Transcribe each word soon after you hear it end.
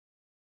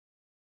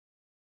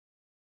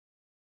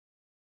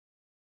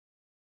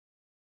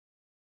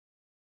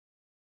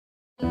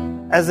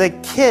as a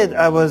kid,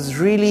 I was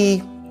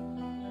really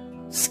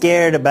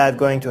scared about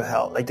going to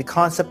hell. Like the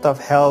concept of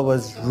hell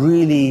was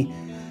really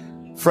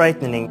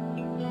frightening.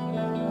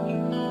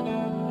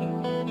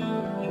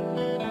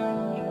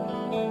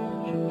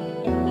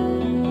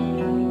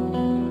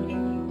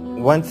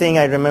 One thing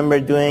I remember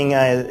doing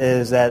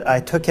is that I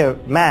took a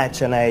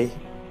match and I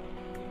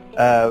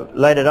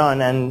light it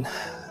on, and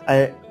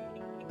I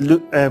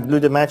blew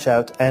the match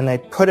out, and I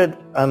put it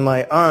on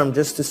my arm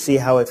just to see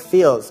how it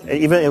feels.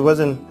 It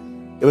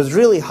was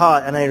really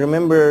hot, and I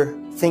remember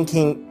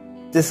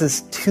thinking, this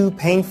is too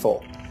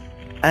painful.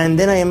 And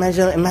then I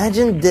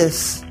imagine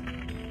this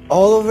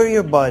all over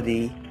your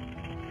body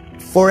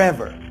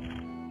forever.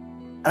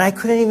 And I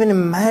couldn't even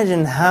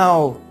imagine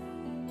how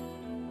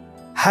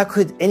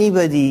could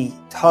anybody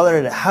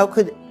tolerate it? How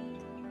could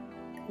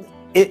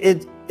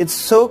it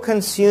so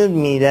consumed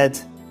me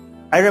that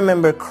I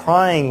remember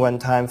crying one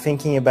time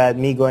thinking about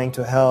me going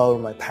to hell or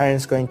my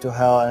parents going to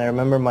hell. And I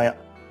remember my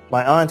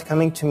aunt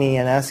coming to me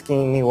and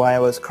asking me why I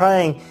was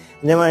crying.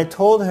 And then when I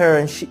told her,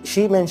 and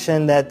she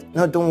mentioned that,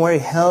 no, don't worry,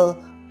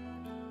 hell,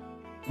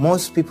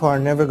 most people are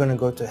never going to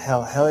go to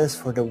hell. Hell is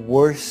for the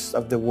worst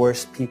of the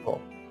worst people.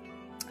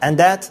 And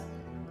that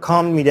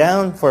calmed me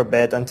down for a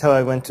bit until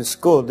I went to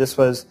school. This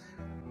was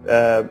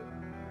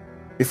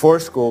before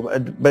school,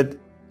 but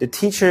the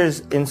teachers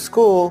in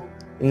school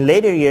in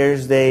later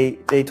years, they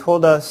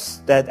told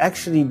us that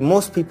actually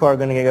most people are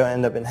going to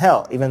end up in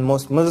hell. Even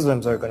most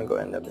Muslims are going to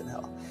end up in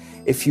hell.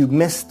 If you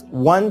missed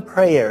one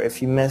prayer,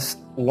 if you missed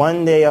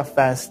one day of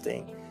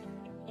fasting,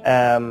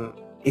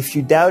 if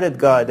you doubted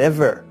God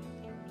ever,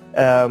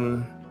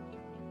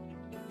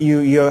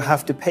 you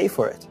have to pay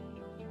for it.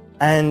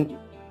 And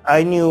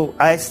I knew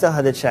I still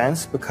had a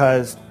chance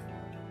because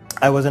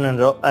I wasn't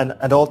an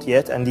adult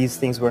yet, and these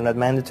things were not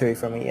mandatory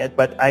for me yet.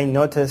 But I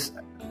noticed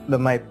that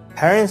my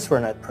parents were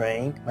not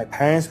praying, my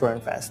parents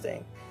weren't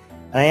fasting.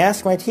 And I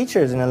asked my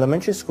teachers in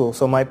elementary school,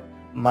 so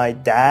my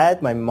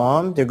dad, my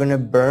mom, they're going to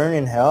burn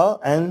in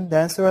hell? And the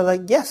answer was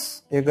like,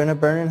 yes, they're going to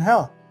burn in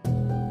hell.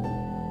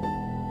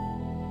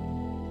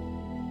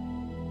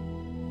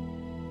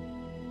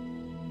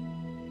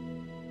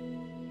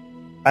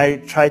 I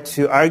tried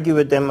to argue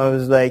with them. I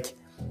was like,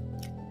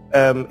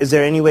 is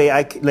there any way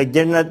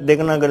they're not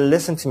going to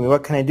listen to me.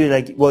 What can I do?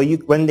 Like, well,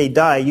 when they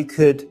die, you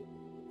could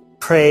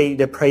pray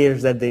the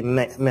prayers that they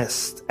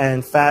missed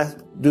and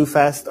do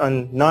fast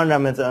on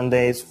non-Ramadan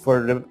days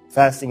for the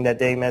fasting that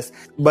they missed.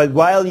 But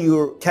while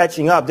you're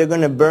catching up, they're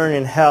going to burn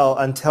in hell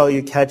until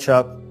you catch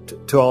up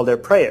to all their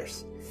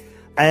prayers.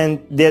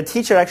 And their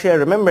teacher, actually, I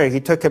remember,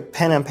 he took a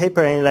pen and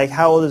paper and he's like,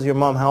 how old is your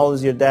mom? How old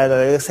is your dad?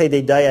 Let's say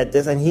they die at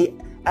this. And he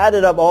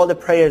added up all the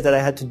prayers that I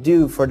had to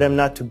do for them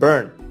not to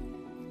burn.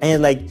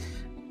 And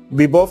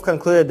we both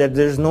concluded that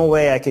there's no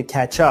way I could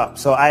catch up.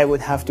 So I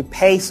would have to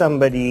pay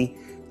somebody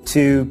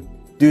to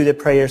do the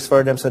prayers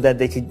for them so that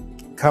they could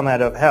come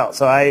out of hell.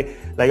 So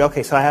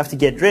okay, so I have to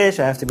get rich,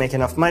 I have to make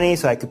enough money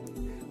so I could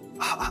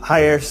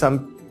hire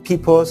some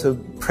people to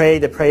pray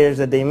the prayers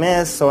that they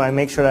miss, so I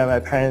make sure that my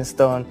parents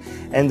don't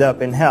end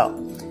up in hell.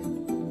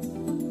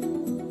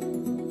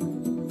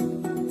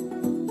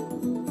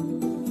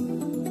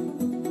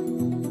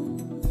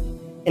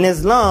 In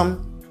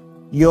Islam,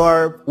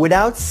 you're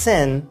without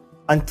sin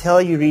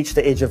until you reach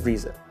the age of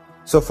reason.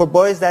 So for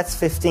boys, that's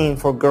 15.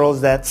 For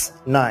girls, that's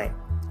 9.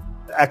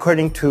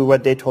 According to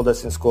what they told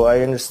us in school.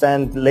 I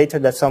understand later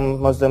that some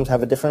Muslims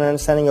have a different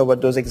understanding of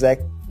what those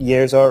exact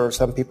years are, or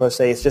some people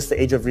say it's just the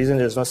age of reason,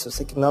 there's no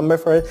specific number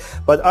for it.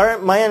 But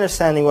my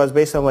understanding was,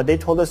 based on what they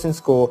told us in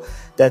school,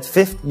 that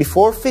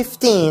before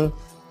 15,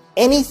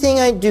 anything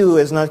I do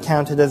is not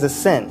counted as a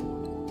sin.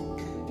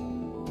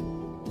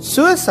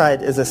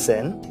 Suicide is a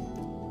sin,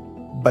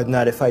 but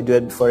not if I do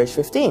it before age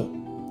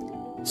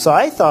 15. So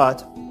I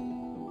thought,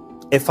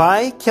 if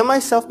I kill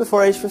myself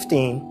before age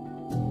 15,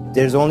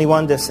 there's only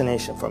one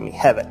destination for me,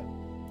 heaven.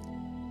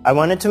 I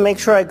wanted to make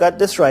sure I got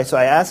this right, so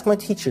I asked my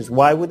teachers,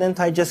 why wouldn't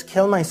I just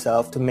kill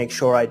myself to make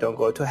sure I don't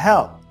go to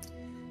hell?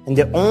 And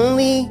the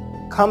only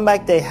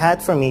comeback they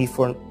had for me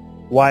for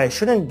why I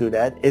shouldn't do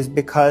that is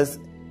because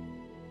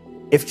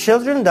if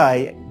children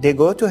die, they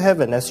go to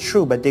heaven, that's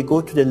true, but they go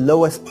to the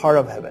lowest part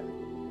of heaven.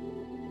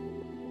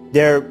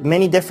 There are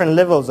many different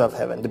levels of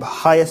heaven. The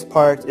highest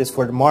part is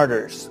for the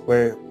martyrs,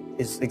 where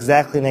it's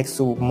exactly next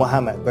to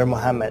Muhammad, where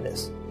Muhammad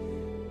is.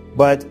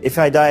 But if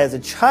I die as a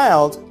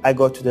child, I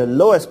go to the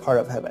lowest part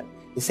of heaven.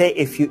 They say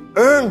if you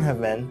earn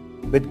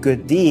heaven with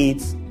good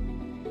deeds,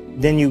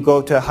 then you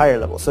go to a higher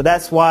level. So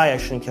that's why I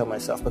shouldn't kill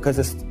myself, because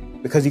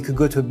you could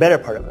go to a better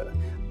part of heaven.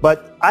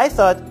 But I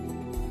thought,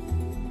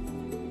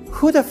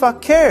 who the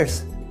fuck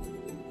cares?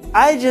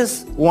 I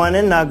just want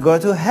to not go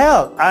to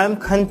hell. I'm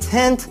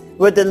content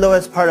with the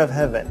lowest part of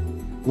heaven.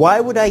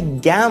 Why would I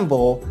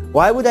gamble?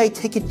 Why would I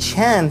take a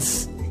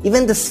chance,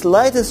 even the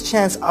slightest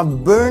chance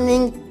of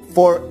burning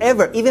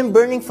forever, even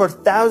burning for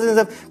thousands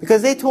of,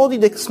 because they told you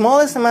the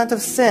smallest amount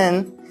of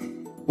sin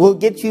will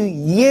get you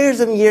years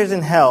and years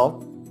in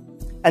hell,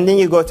 and then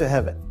you go to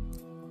heaven.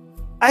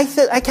 I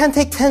said, I can't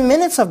take 10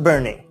 minutes of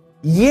burning.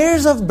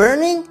 Years of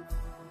burning?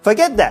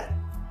 Forget that.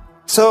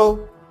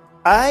 So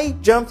I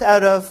jumped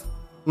out of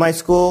my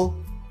school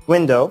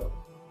window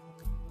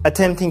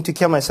attempting to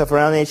kill myself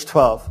around age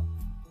 12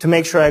 to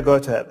make sure I go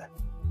to heaven.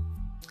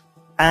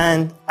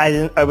 And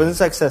I wasn't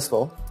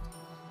successful.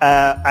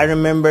 I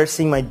remember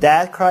seeing my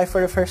dad cry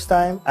for the first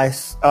time. I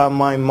saw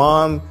my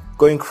mom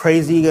going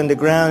crazy on the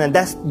ground, and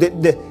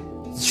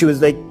she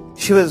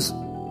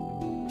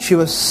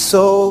was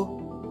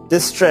so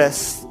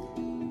distressed.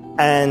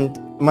 And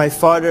my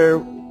father,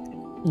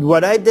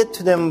 what I did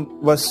to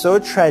them was so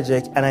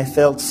tragic, and I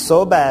felt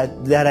so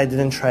bad that I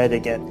didn't try it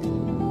again.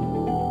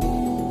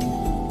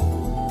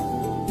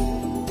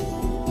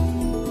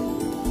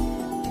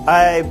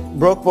 I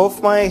broke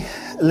both my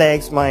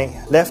legs, my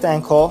left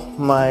ankle,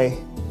 my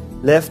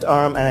left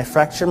arm, and I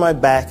fractured my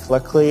back.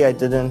 Luckily, I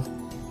didn't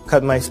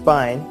cut my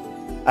spine.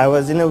 I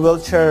was in a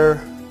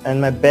wheelchair and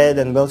my bed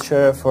and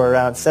wheelchair for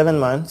around 7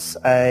 months.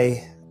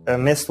 I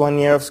missed 1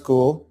 year of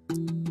school.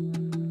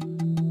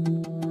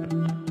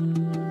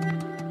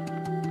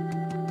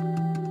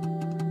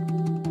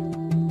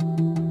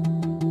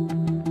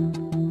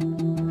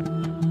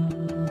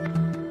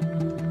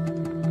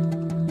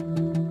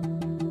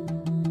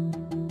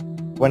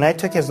 When I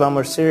took Islam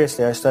more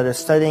seriously, I started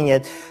studying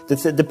it.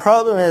 The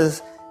problem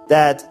is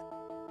that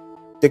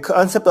the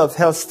concept of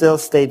hell still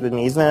stayed with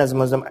me. Even as a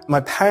Muslim,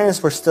 my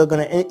parents were still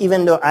going to,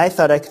 even though I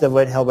thought I could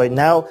avoid hell by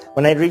now,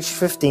 when I reached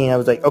 15, I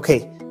was like,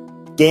 okay,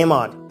 game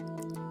on.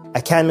 I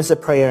can't miss a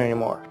prayer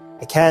anymore.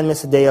 I can't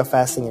miss a day of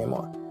fasting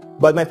anymore.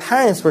 But my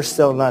parents were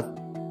still not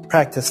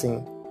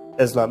practicing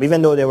Islam.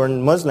 Even though they were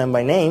Muslim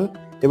by name,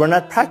 they were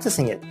not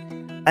practicing it.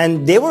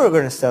 And they were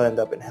going to still end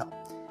up in hell.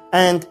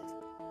 And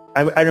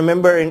I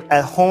remember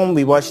at home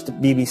we watched the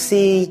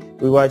BBC,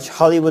 we watched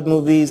Hollywood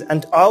movies,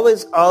 and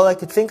always all I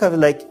could think of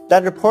like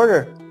that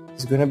reporter,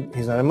 he's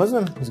not a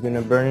Muslim, he's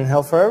gonna burn in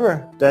hell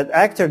forever. That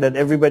actor that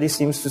everybody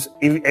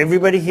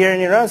here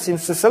in Iran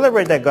seems to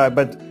celebrate that guy,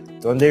 but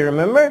don't they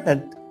remember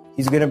that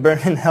he's gonna burn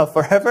in hell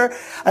forever?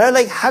 And I'm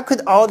like, how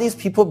could all these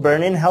people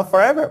burn in hell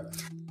forever?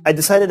 I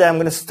decided that I'm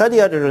gonna study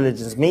other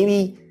religions.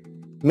 Maybe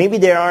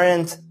they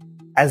aren't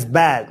as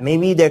bad.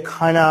 Maybe they're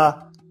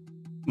kinda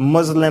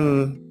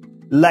Muslim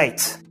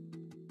light.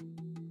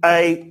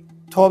 I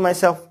told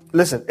myself,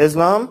 listen,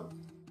 Islam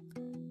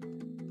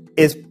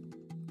is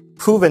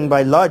proven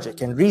by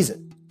logic and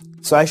reason.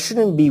 So I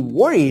shouldn't be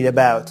worried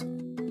about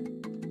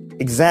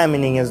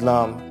examining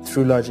Islam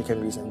through logic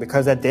and reason,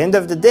 because at the end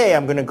of the day,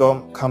 I'm going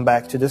to come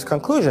back to this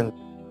conclusion.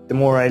 The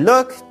more I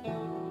look,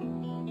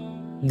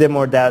 the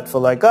more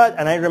doubtful I got.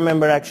 And I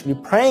remember actually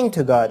praying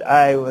to God.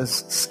 I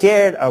was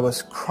scared. I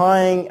was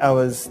crying. I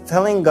was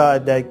telling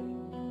God that,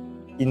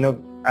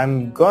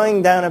 I'm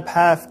going down a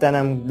path that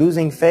I'm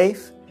losing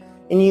faith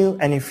in you,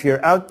 and if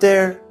you're out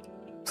there,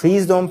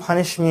 please don't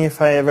punish me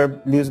if I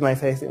ever lose my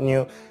faith in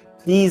you.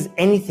 Please,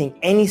 anything,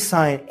 any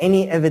sign,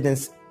 any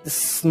evidence, the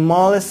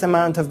smallest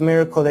amount of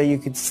miracle that you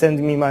could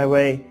send me my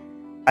way,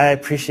 I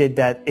appreciate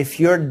that. If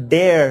you're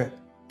there,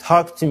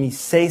 talk to me,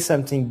 say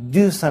something,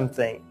 do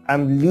something.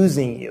 I'm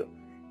losing you.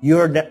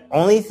 You're the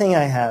only thing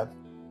I have.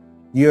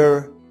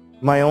 You're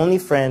my only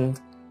friend,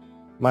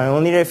 my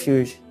only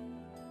refuge.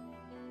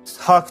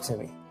 Talk to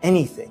me,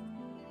 anything.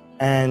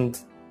 And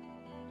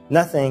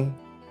nothing.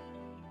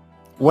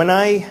 When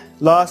I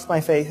lost my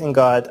faith in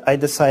God, I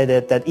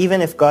decided that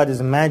even if God is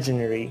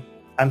imaginary,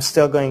 I'm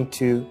still going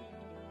to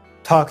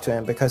talk to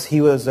him because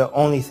he was the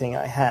only thing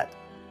I had.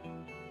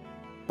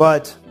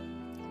 But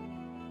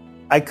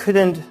I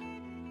couldn't,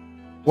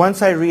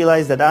 once I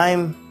realized that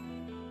I'm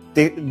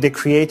the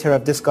creator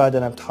of this God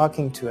that I'm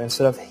talking to,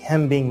 instead of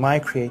him being my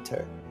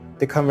creator,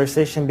 the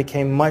conversation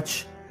became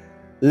much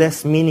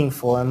less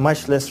meaningful and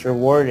much less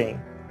rewarding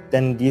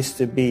than it used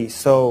to be.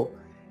 So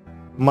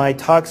my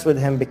talks with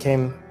him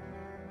became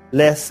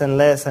less and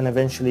less, and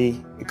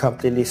eventually it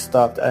completely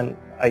stopped, and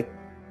I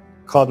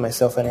called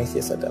myself an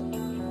atheist at that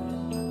point.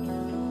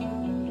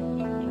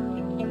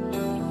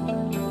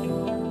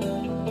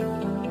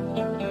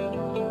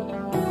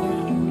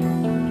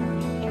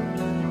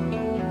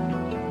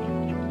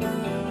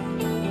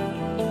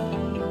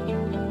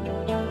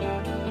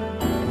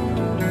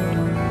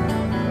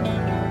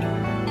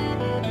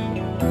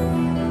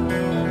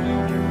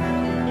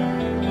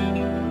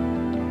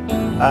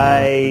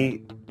 I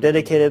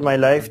dedicated my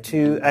life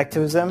to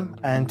activism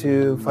and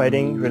to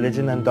fighting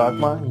religion and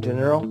dogma in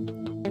general.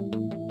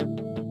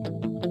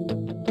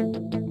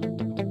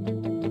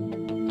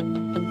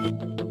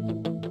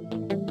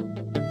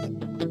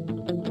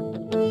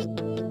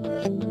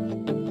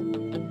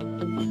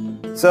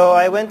 So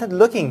I went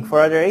looking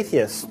for other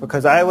atheists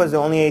because I was the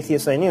only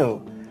atheist I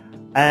knew.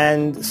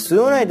 And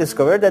soon I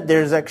discovered that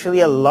there's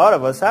actually a lot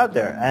of us out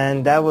there,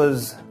 and that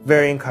was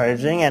very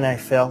encouraging, and it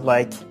felt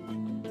like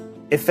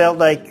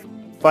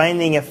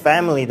finding a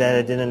family that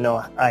I didn't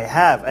know I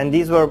have. And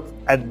these were,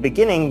 at the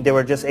beginning, they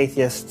were just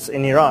atheists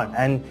in Iran.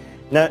 And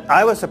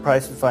I was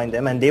surprised to find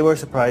them, and they were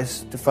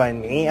surprised to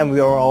find me, and we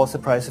were all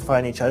surprised to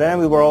find each other, and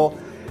we were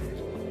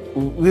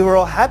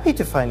all happy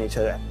to find each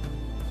other.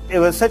 It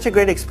was such a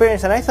great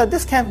experience, and I thought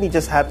this can't be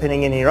just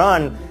happening in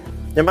Iran.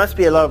 there must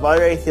be a lot of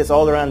other atheists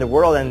all around the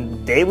world,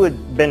 and they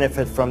would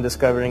benefit from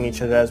discovering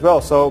each other as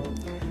well. So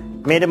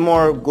made a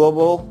more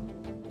global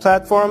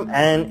platform,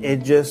 and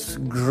it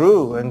just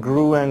grew and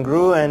grew and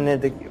grew, and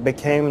it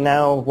became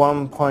now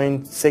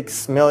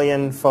 1.6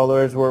 million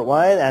followers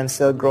worldwide and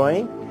still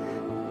growing.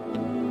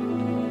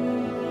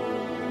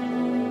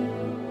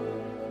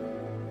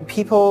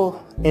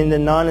 People in the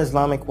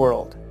non-Islamic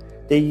world,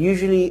 they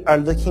usually are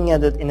looking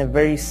at it in a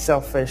very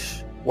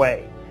selfish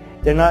way.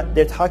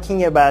 They're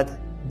talking about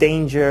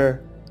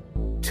danger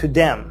to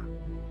them.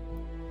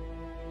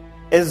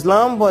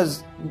 Islam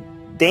was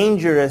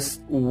dangerous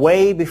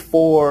way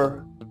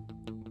before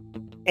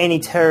any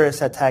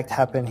terrorist attack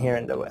happened here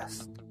in the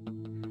West.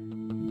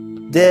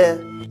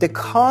 The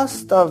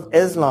cost of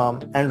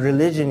Islam and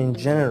religion in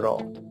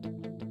general,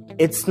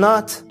 it's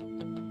not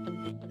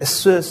a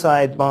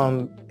suicide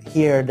bomb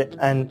here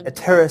and a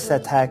terrorist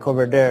attack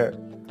over there.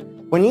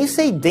 When you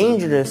say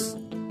dangerous,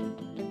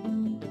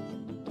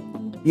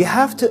 you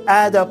have to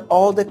add up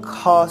all the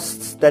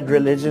costs that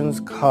religions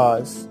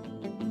cause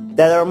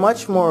that are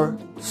much more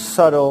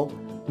subtle,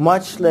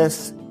 much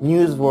less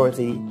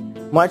newsworthy,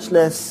 much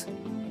less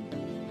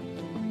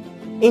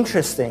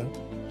interesting,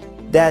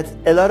 that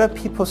a lot of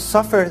people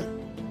suffer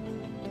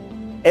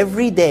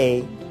every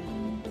day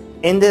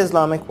in the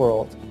Islamic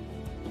world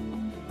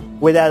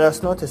without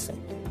us noticing.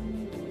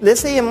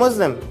 Let's say a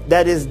Muslim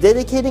that is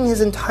dedicating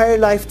his entire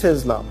life to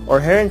Islam,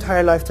 or her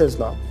entire life to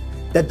Islam,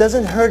 that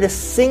doesn't hurt a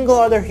single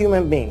other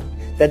human being,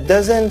 that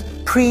doesn't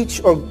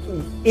preach or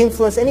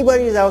influence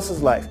anybody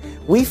else's life.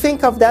 We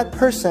think of that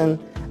person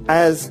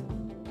as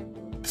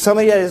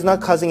somebody that is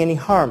not causing any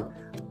harm.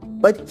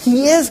 But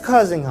he is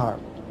causing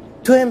harm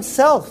to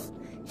himself.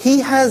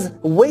 He has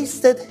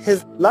wasted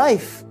his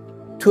life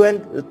to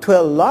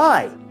a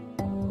lie.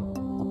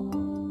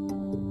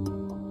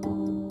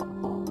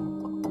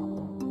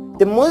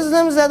 The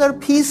Muslims that are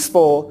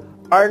peaceful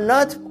are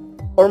not,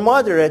 or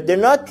moderate, they're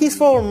not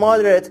peaceful or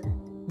moderate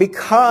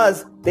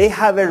because they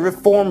have a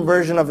reformed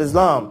version of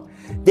Islam.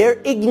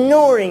 They're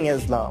ignoring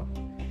Islam.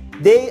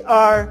 They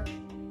are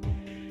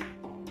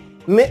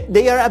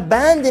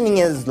abandoning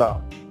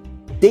Islam.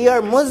 They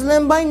are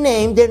Muslim by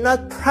name. They're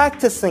not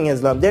practicing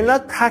Islam. They're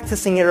not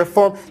practicing a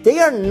reform. They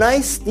are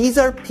nice. These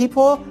are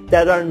people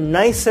that are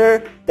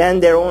nicer than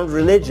their own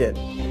religion.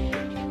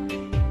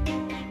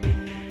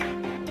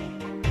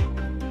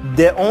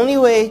 The only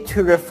way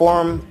to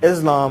reform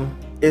Islam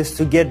is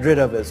to get rid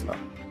of Islam.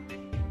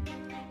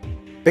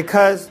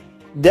 Because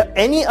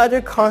any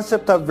other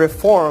concept of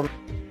reform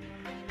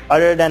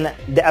other than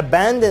the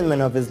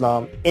abandonment of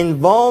Islam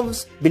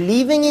involves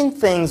believing in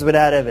things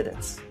without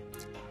evidence.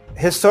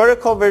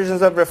 Historical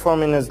versions of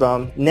reform in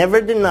Islam never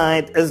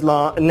denied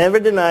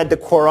the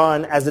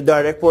Quran as a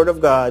direct word of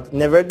God,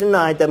 never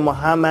denied that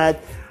Muhammad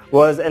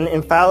was an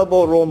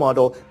infallible role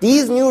model.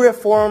 These new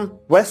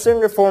Western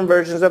reform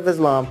versions of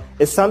Islam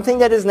is something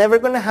that is never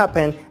going to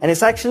happen, and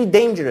it's actually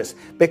dangerous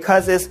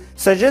because it's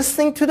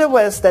suggesting to the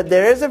West that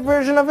there is a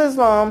version of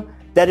Islam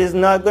that is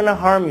not going to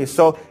harm you.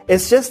 So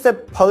it's just a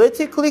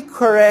politically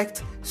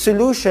correct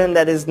solution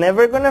that is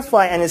never going to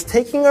fly, and is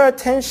taking our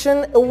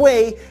attention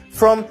away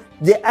from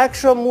the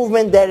actual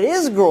movement that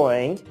is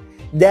growing,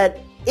 that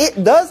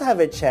it does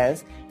have a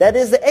chance. That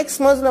is the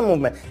ex-Muslim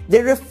movement.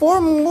 The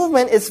reform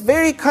movement is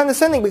very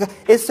condescending because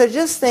it's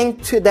suggesting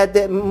that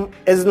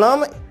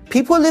the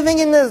people living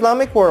in the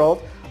Islamic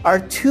world are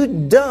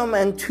too dumb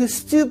and too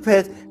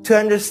stupid to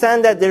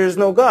understand that there is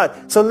no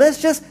God. So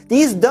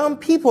these dumb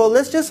people,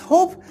 let's just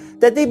hope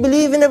that they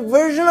believe in a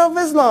version of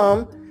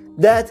Islam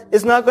that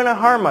is not going to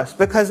harm us,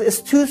 because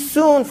it's too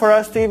soon for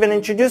us to even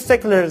introduce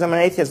secularism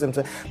and atheism.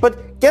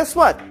 But guess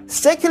what?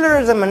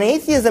 Secularism and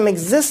atheism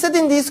existed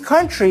in these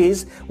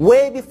countries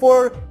way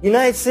before the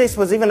United States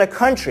was even a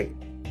country.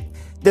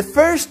 The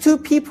first two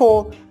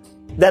people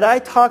that I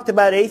talked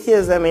about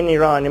atheism in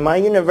Iran, in my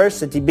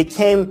university,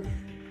 became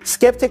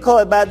skeptical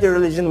about their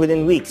religion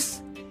within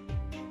weeks.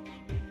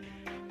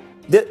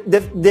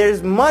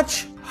 There's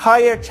much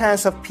higher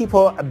chance of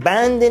people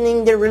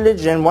abandoning their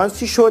religion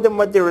once you show them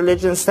what their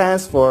religion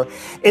stands for.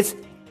 It's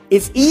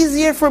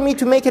easier for me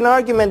to make an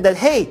argument that,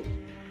 hey,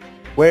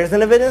 where's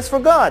an evidence for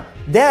God?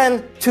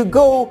 Than to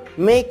go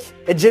make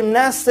a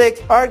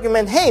gymnastic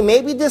argument, hey,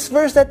 maybe this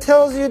verse that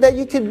tells you that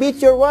you could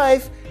beat your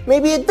wife,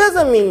 maybe it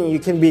doesn't mean you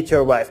can beat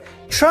your wife.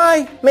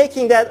 Try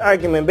making that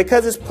argument,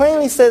 because it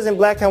plainly says in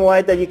black and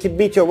white that you can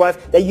beat your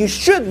wife, that you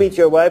should beat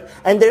your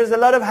wife, and there's a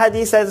lot of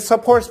hadith that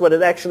supports what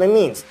it actually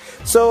means.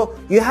 So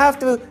you have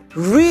to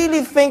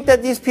really think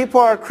that these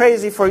people are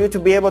crazy for you to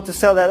be able to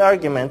sell that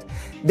argument.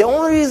 The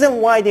only reason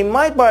why they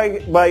might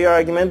buy your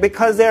argument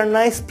because they're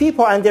nice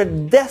people and they're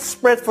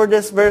desperate for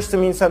this verse to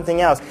mean something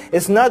else.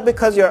 It's not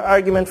because your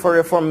argument for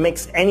reform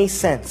makes any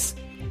sense.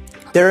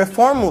 The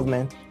reform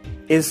movement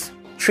is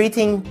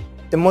treating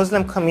the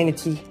Muslim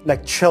community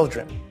like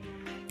children.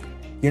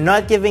 You're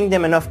not giving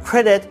them enough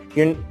credit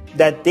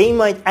that they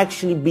might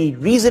actually be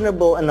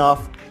reasonable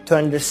enough to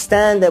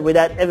understand that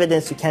without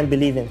evidence you can't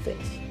believe in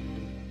things.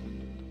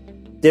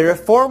 The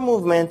reform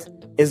movement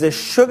is a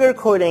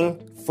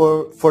sugarcoating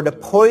for the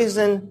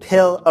poison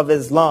pill of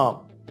Islam.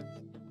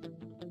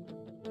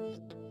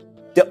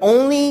 The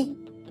only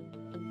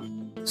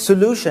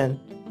solution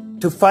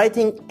to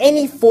fighting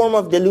any form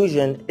of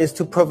delusion is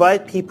to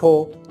provide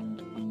people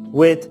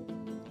with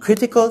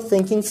critical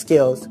thinking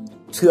skills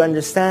to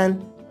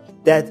understand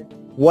that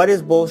what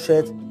is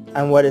bullshit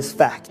and what is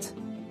fact.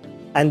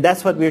 And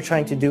that's what we're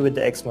trying to do with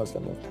the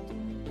ex-Muslim movement.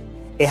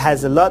 It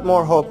has a lot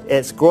more hope.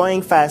 It's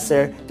growing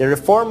faster. The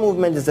reform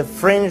movement is a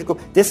fringe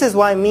group. This is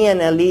why me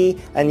and Ali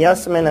and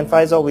Yasmin and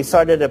Faisal, we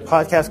started a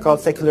podcast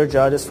called Secular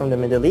Jihadists from the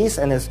Middle East,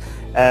 and it's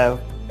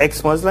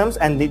ex-Muslims.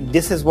 And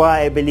this is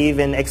why I believe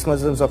in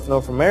ex-Muslims of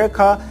North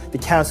America, the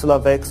Council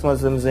of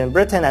Ex-Muslims in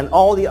Britain, and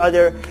all the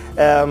other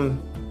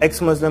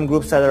ex-Muslim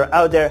groups that are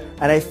out there.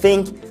 And I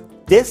think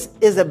this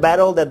is a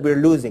battle that we're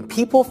losing.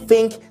 People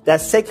think that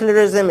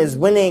secularism is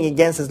winning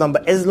against Islam,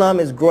 but Islam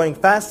is growing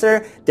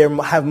faster. They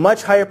have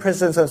much higher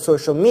presence on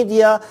social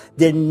media.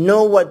 They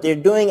know what they're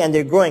doing and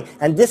they're growing.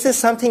 And this is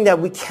something that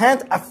we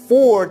can't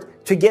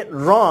afford to get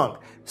wrong.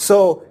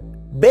 So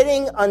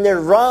betting on the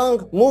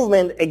wrong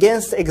movement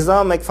against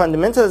Islamic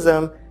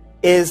fundamentalism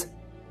is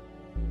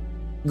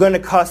going to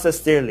cost us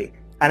dearly.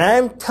 And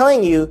I'm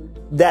telling you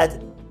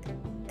that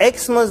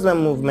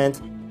ex-Muslim movement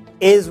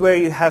is where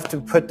you have to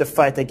put the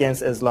fight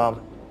against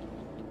Islam,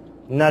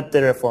 not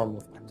the reform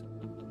movement.